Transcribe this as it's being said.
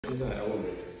She's on an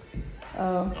elevator.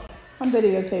 Oh, I'm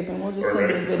videotaping. We'll just send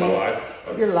you a video. Am I live?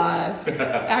 Okay. You're live.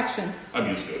 Action. I'm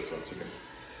used to it, so it's okay.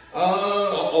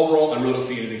 Overall, I really don't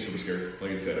see anything super scary.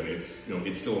 Like I said, I mean,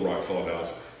 it's still a rock solid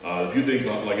house. A few things,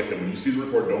 like I said, when you see the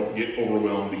report, don't get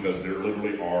overwhelmed because there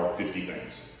literally are 50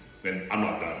 things, and I'm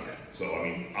not done yet. So I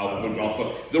mean,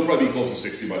 there'll probably be close to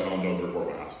 60 by the time I'm done with the report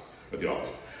of my house at the office.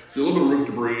 So a little bit of roof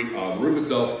debris. The roof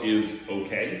itself is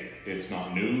okay. It's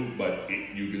not new, but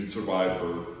you can survive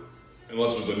for,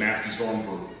 unless there's a nasty storm,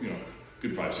 for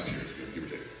good 5-6 years, give or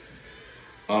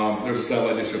take. There's a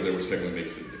satellite dish up there which technically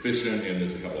makes it deficient, and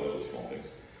there's a couple of other small things.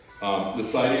 The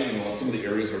siding, some of the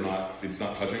areas it's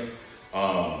not touching.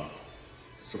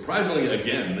 Surprisingly,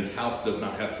 again, this house does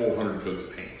not have 400 coats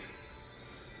of paint.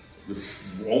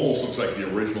 This almost looks like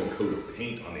the original coat of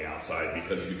paint on the outside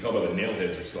because you can tell by the nail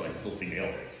heads, I can still see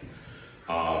nail heads.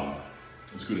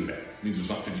 It's good and bad. It means there's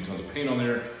not 50 tons of paint on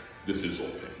there. This is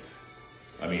old paint.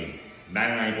 I mean,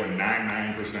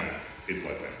 99.99% it's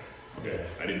lead paint. Okay,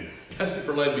 I didn't test it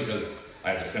for lead because I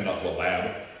have to send out to a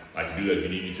lab. I can do that if you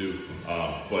need me to.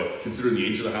 But considering the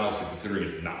age of the house and considering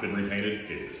it's not been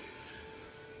repainted, it is.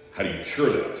 How do you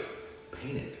cure that?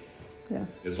 Paint it. Yeah.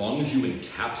 As long as you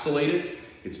encapsulate it,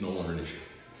 it's no longer an issue.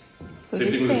 So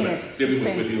same thing with this. Same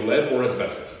thing with either lead or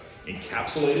asbestos.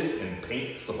 Encapsulate it and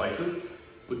paint suffices.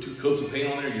 Put 2 coats of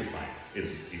paint on there, you're fine.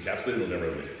 It's encapsulated, it'll never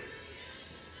have an issue.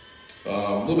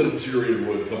 A little bit of deteriorated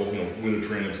wood, a couple, window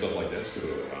trim and stuff like that to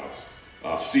the house.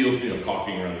 Seals,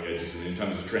 caulking around the edges. And anytime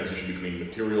there's a transition between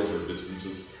materials or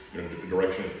distances,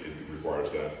 direction, it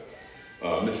requires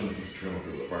that. Missing a piece of trim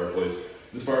through the fireplace.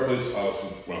 This fireplace,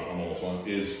 I'm almost on,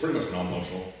 is pretty much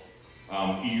non-functional.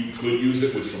 You could use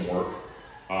it with some work.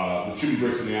 The chimney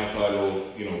bricks on the outside,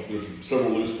 there's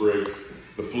several loose bricks.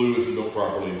 The flue isn't built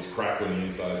properly. It's cracked on the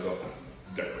inside. So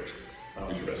decoration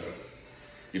is your best bet.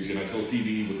 Gives you a nice little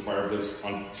TV with the fireplace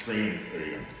on screen. There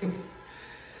you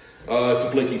go. It's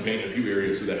a flaking paint in a few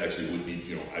areas, so that actually would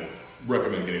be, I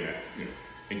recommend getting that,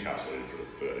 encapsulated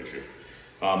for that issue.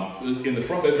 In the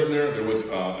front bedroom there was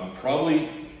probably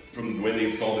from the way they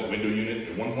installed that window unit.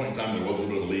 At one point in time, there was a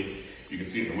little bit of a leak. You can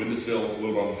see it in the windowsill, a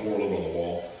little bit on the floor, a little bit on the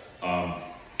wall.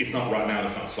 It's not rotten out,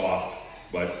 it's not soft,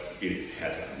 but it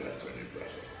has gotten to that, so I need to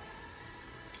press it.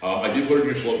 I did put it in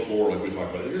your slope floor, like we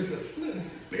talked about. It's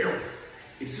barely.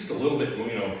 It's just a little bit,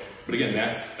 but again,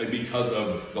 that's because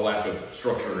of the lack of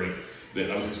structure that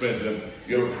I was explaining to them.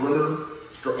 You have a perimeter,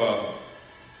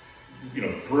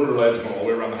 perimeter ledge going all the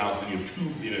way around the house, and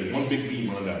you have one big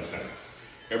beam running down the center.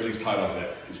 Everything's tied off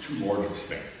that. It's too large of a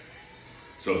span.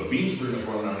 So the beams pretty much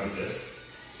run around like this.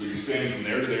 So you're spanning from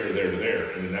there to there to there to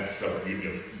there, and then that's separate. You've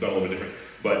done a little bit different.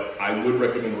 But I would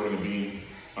recommend running a beam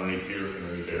underneath here and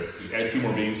underneath there. Just add 2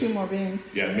 more beams. 2 more beams.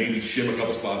 Yeah, maybe shim a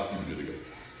couple spots, and you're good to go.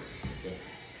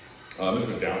 This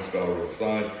is a downspout over the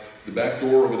side. The back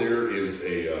door over there is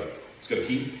it's got a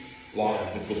key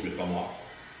lock. It's supposed to be a thumb lock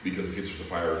because in case there's a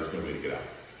fire, there's no way to get out.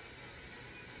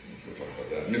 We'll talk about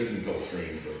that. Missing a couple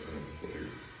screens, but we'll figure.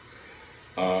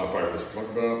 Fireplace we'll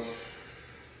talk about.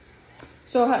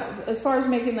 So as far as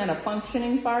making that a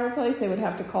functioning fireplace, they would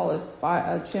have to call it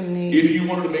a chimney. If you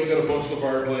wanted to make that a functional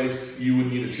fireplace, you would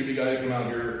need a chimney guy to come out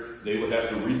here. They would have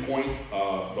to repoint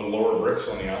the lower bricks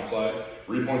on the outside,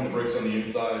 repoint the bricks on the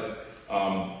inside,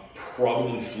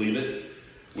 probably sleeve it,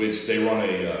 which they run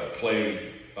a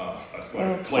clay tile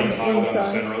down the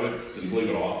center of it to sleeve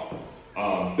it off.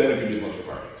 Then it can be a functional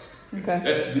fireplace. Okay.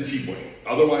 That's the cheap way.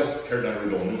 Otherwise, tear down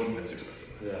and rebuild a new one, that's expensive.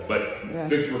 Yeah. But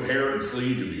fix, repair, and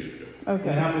sleeve, you'll be good to go. Okay.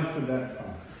 And how much would that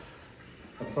cost?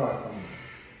 Approximately.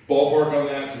 Ballpark on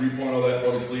that, to repoint all that,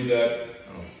 probably sleeve that,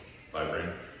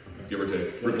 $5,000, give or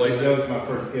take. Replace it. That was my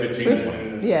first guess. 15 to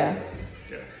 20. Yeah.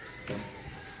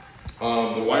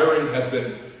 The wiring has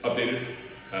been updated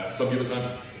some people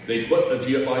time. They put a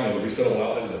GFI in the resettable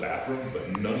outlet in the bathroom,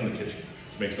 but none in the kitchen.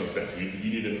 Which makes no sense. You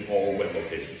need an all wet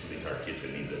location, so the entire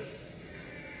kitchen needs it.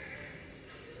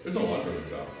 There's no laundry in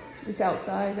this house. It's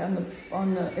outside in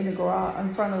the garage, in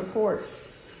front of the porch.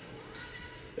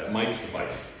 That might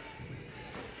suffice.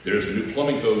 There's a new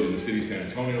plumbing code in the city of San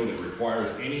Antonio that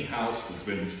requires any house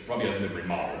probably hasn't been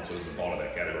remodeled, so doesn't fall in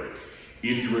that category.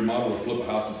 If you remodel or flip a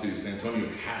house in the city of San Antonio,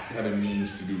 it has to have a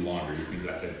means to do laundry, which means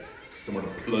that's somewhere to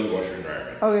plug wash your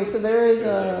environment. Okay, so there is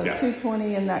a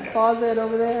 220 in that closet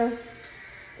over there.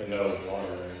 But no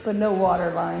water lines. But no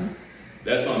water lines.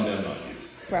 That's on them, not you.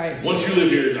 Right. Once you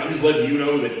live here, I'm just letting you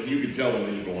know that you can tell them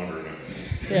that you go under it.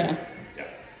 Yeah. Yeah.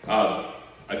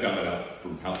 I found that out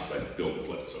from houses I built and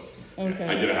flipped. So okay.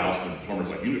 I did a house and the plumber's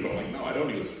like, you do it. I'm like, no, I don't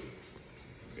do this.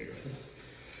 Like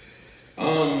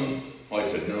I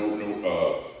said, no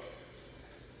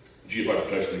GFI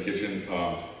protection in the kitchen.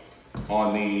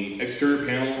 On the exterior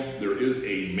panel, there is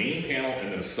a main panel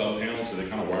and then a sub panel, so they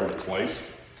kind of wired it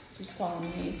twice. She's calling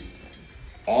me.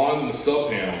 On the sub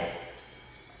panel,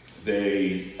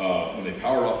 they when they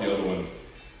powered off the other one,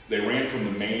 they ran from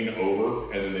the main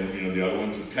over, and then the other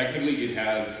one. So technically, it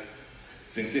has,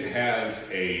 since it has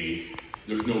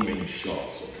there's no main shut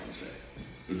off. So I'm trying to say,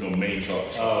 there's no main shut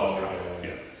off. Oh,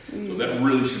 okay. Yeah. So that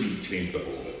really should be changed up a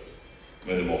little bit.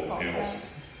 And then multiple panels.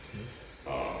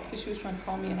 Because she was trying to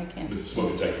call me and I can't. This is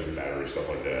smoke detectors and battery stuff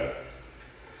like that.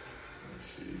 Let's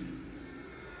see.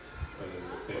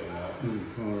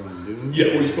 Yeah,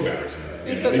 or just put batteries in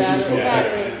there. Just put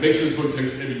batteries. Make sure the smoke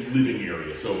detectors in every living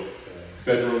area. So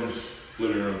bedrooms,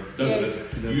 living room, doesn't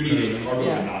necessarily. You need a carbon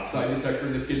monoxide detector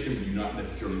in the kitchen, but you not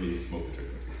necessarily need a smoke detector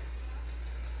in the kitchen.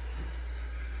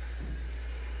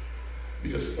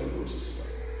 Because your bedrooms is like.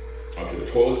 Okay, the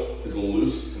toilet is a little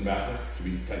loose in the bathroom. Should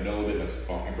be tightened down a little bit. Have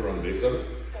some anchor on the base of it.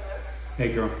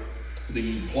 Hey, girl.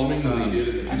 The plumbing that they did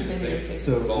in the kitchen sink,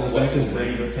 So it's all Rebecca's flexible.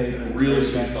 regular tape. It really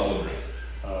should be solid green.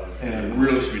 And it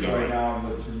really should be done right right. now,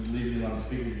 but she leaves it on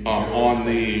speaker. On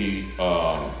the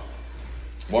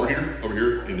water heater over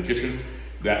here in the kitchen,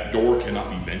 that door cannot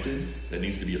be vented. That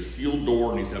needs to be a sealed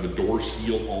door. It needs to have a door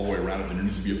seal all the way around it, and there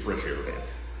needs to be a fresh air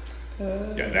vent.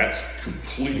 Yeah, that's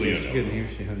completely a She no. couldn't hear,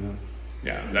 she hung up.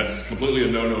 Yeah, that's completely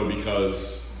a no-no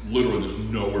because literally there's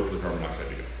nowhere for the carbon dioxide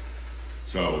to go.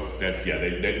 So that's, that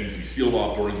needs to be sealed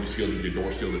off, door needs to be sealed, needs to be a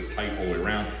door seal that's tight all the way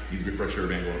around, needs to be a fresh air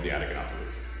vent going up the attic and out the roof.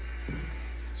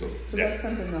 So that's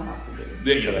something they'll have to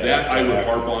do. that I would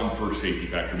harp on for safety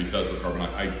factor because of carbon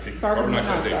dioxide. I take carbon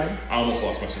dioxide. I almost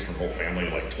lost my sister's whole family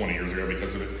like 20 years ago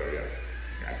because of it, so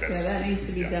that needs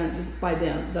to be done by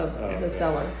them, the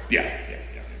seller. Yeah,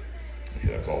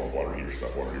 that's all water heater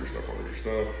stuff.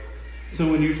 So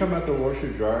when you're talking about the washer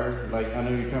dryer, like I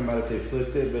know you're talking about if they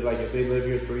flipped it, but like if they live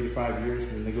here 3 to 5 years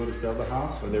when they go to sell the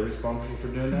house, are they responsible for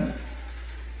doing that?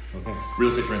 Okay. Real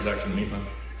estate transaction in the meantime,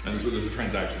 and there's a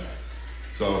transaction.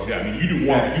 So yeah, I mean you do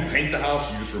one, you paint the house,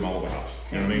 you just remodel the house.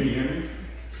 You know what I mean?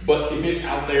 But if it's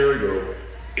out there,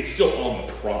 it's still on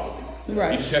the property.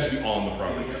 Right. It just has to be on the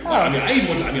property. Oh.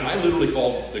 I literally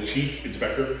called the chief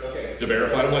inspector to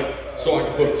verify. I'm like, so I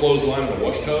can put a clothesline in the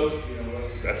wash tub.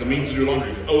 That's a means to do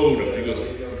laundry. He goes, oh no. He goes,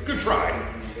 good try.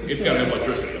 It's got to have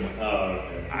electricity. I'm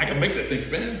like, I can make that thing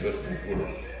spin, but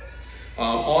whatever.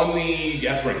 On the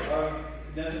gas range,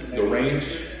 the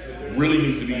range really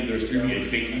needs to be, there's to be a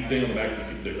safety thing on the back,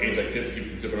 the anti-tip to keep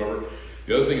from tipping over.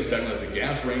 The other thing is technically that's a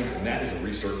gas range, and that is a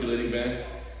recirculating vent.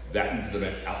 That needs to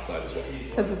vent outside as well.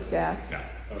 Because it's gas. Yeah,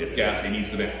 it's gas. It needs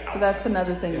to vent outside. So that's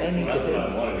another thing they need to do.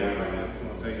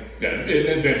 Yeah,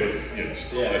 and vent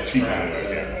was cheap anyways.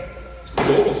 Yeah. It's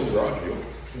almost in the garage.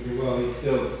 Well, he's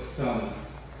still telling us.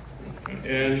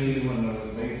 And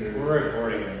We're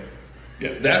recording it.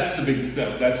 yeah, that's the big.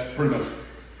 That's pretty much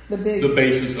The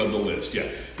basis of the list. Yeah,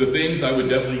 the things I would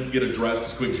definitely get addressed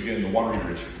as quick as you can. The water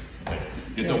heater issue. Okay.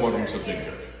 Get that water heater stuff taken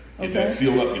care of. Get that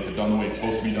sealed up. Get it done the way it's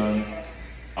supposed to be done.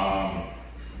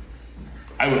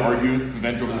 I would argue the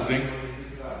vent over the sink.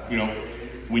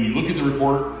 When you look at the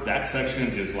report, that section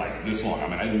is like this long. I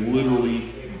mean, I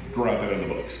literally draw that in the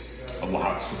books of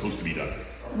how it's supposed to be done.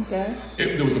 Okay.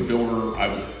 There was a builder I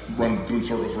was doing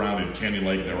circles around in Canyon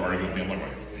Lake. They were arguing with me. I'm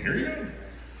like, here you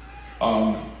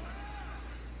go.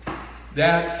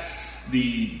 That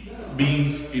the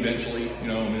beans eventually,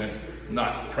 that's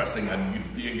not pressing.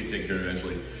 You can take care of it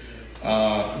eventually.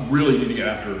 Really need to get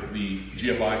after the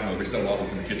GFI, the resettle off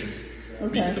that's in the kitchen.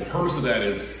 Okay. The purpose of that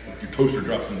is if your toaster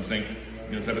drops in the sink,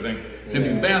 type of thing. Same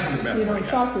thing in the bathroom. You don't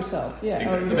shock yourself. Yeah.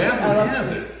 Exactly. The bathroom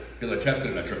has it because I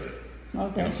tested it and I tripped it.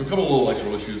 Okay. So a couple of little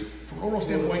electrical issues. From an overall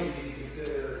standpoint,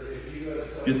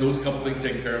 get those couple things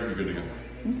taken care of, you're good to go.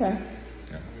 Okay.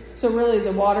 Yeah. So really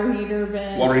the water heater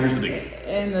vent. Water heater's the big.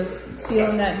 And the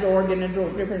sealing that door, getting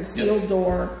a different sealed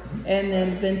door, and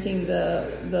then venting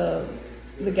the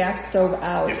gas stove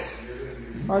out. Yes.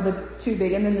 Are the two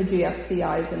big, and then the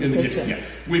GFCIs in the kitchen. Yeah.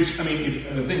 Which, I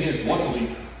mean, the thing is,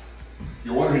 luckily,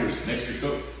 your water heater's next to your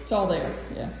stove. It's all there,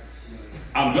 yeah.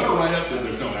 I'm going to write up that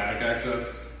there's no attic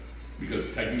access,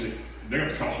 because technically, they're going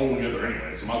to cut a hole together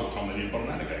anyway, so might as well tell them they need to put an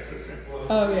attic access in.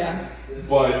 Oh, yeah.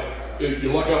 But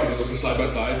you luck out because those are side by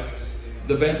side.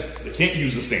 The vents, they can't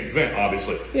use the same vent,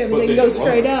 obviously. Yeah, but they can go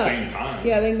straight up. At the same time.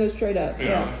 Yeah, they can go straight up.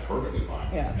 Yeah, it's perfectly fine.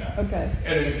 Yeah. Okay.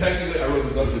 And then technically, I wrote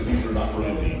this up because these are not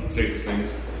really the safest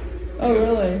things. Oh,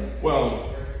 really?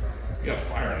 Well, you got a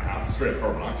fire in the house, it's straight up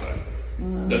carbon monoxide.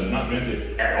 Does not vent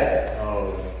it at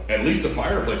all. Oh. At least the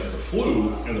fireplace is a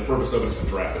flue, and the purpose of it is to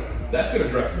draft it. That's going to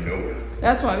draft nowhere.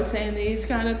 That's why I was saying these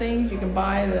kind of things. You can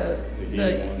buy the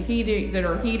heating that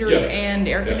are heaters and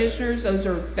air conditioners. Those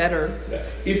are better. Yeah.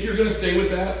 If you're going to stay with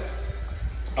that,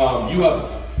 You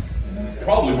have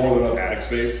probably more than enough attic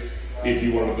space if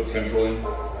you wanted to put central in.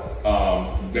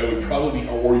 That would probably be,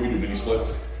 or you could do mini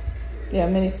splits. Yeah,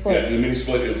 mini splits. Yeah, the mini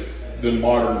split is the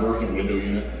modern version of a window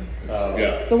unit.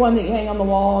 Yeah. The one that you hang on the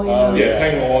wall. You know? Yeah, it's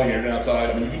hanging on the wall here and outside.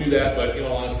 I mean, you can do that, but in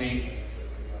all honesty,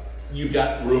 you've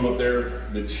got room up there.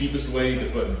 The cheapest way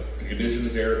to condition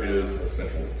this air is a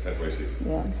central AC.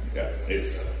 Yeah. Yeah,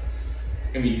 it's.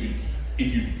 I mean,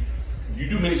 if you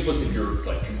do mini splits if you're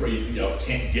like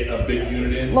can't get a big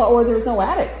unit in, Well, or there's no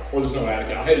attic. or there's no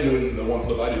attic. I had to do it in the one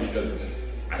flip I did because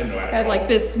I had no attic. I had at like all.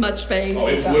 this much space. Oh,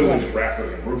 it's and literally stuff. just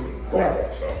rafters and roof and Yeah.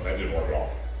 drywall, so that didn't work at all.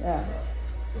 Yeah.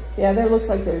 Yeah, there looks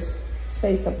like there's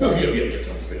space up No, there. you get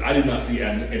tons of space. I did not see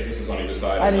entrances on either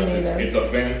side. I didn't unless either. It's a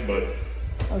vent, but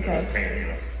Okay. it's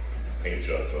painted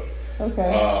shut. So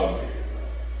Okay.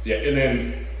 yeah, and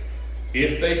then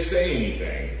if they say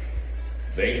anything,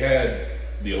 they had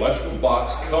the electrical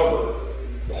box cover,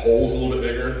 the holes a little bit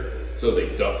bigger, so they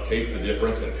duct taped the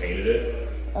difference and painted it.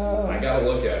 Oh. I got to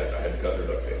look at it. I had to cut their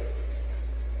duct tape.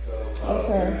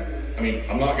 Okay. I mean,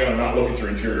 I'm not gonna not look at your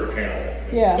interior panel.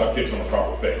 Yeah. Duct tape's on the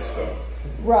proper face, so.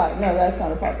 Right. No, that's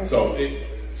not a problem. So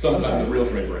sometimes Okay. the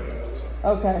realtor may bring that up. So.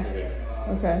 Okay.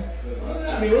 Okay.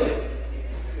 I mean, really,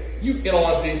 in all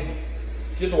honesty,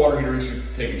 get the water heater issue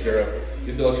taken care of.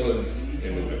 Get the electrical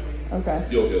and move it. Okay.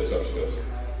 Deal with the other stuff.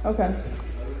 Okay.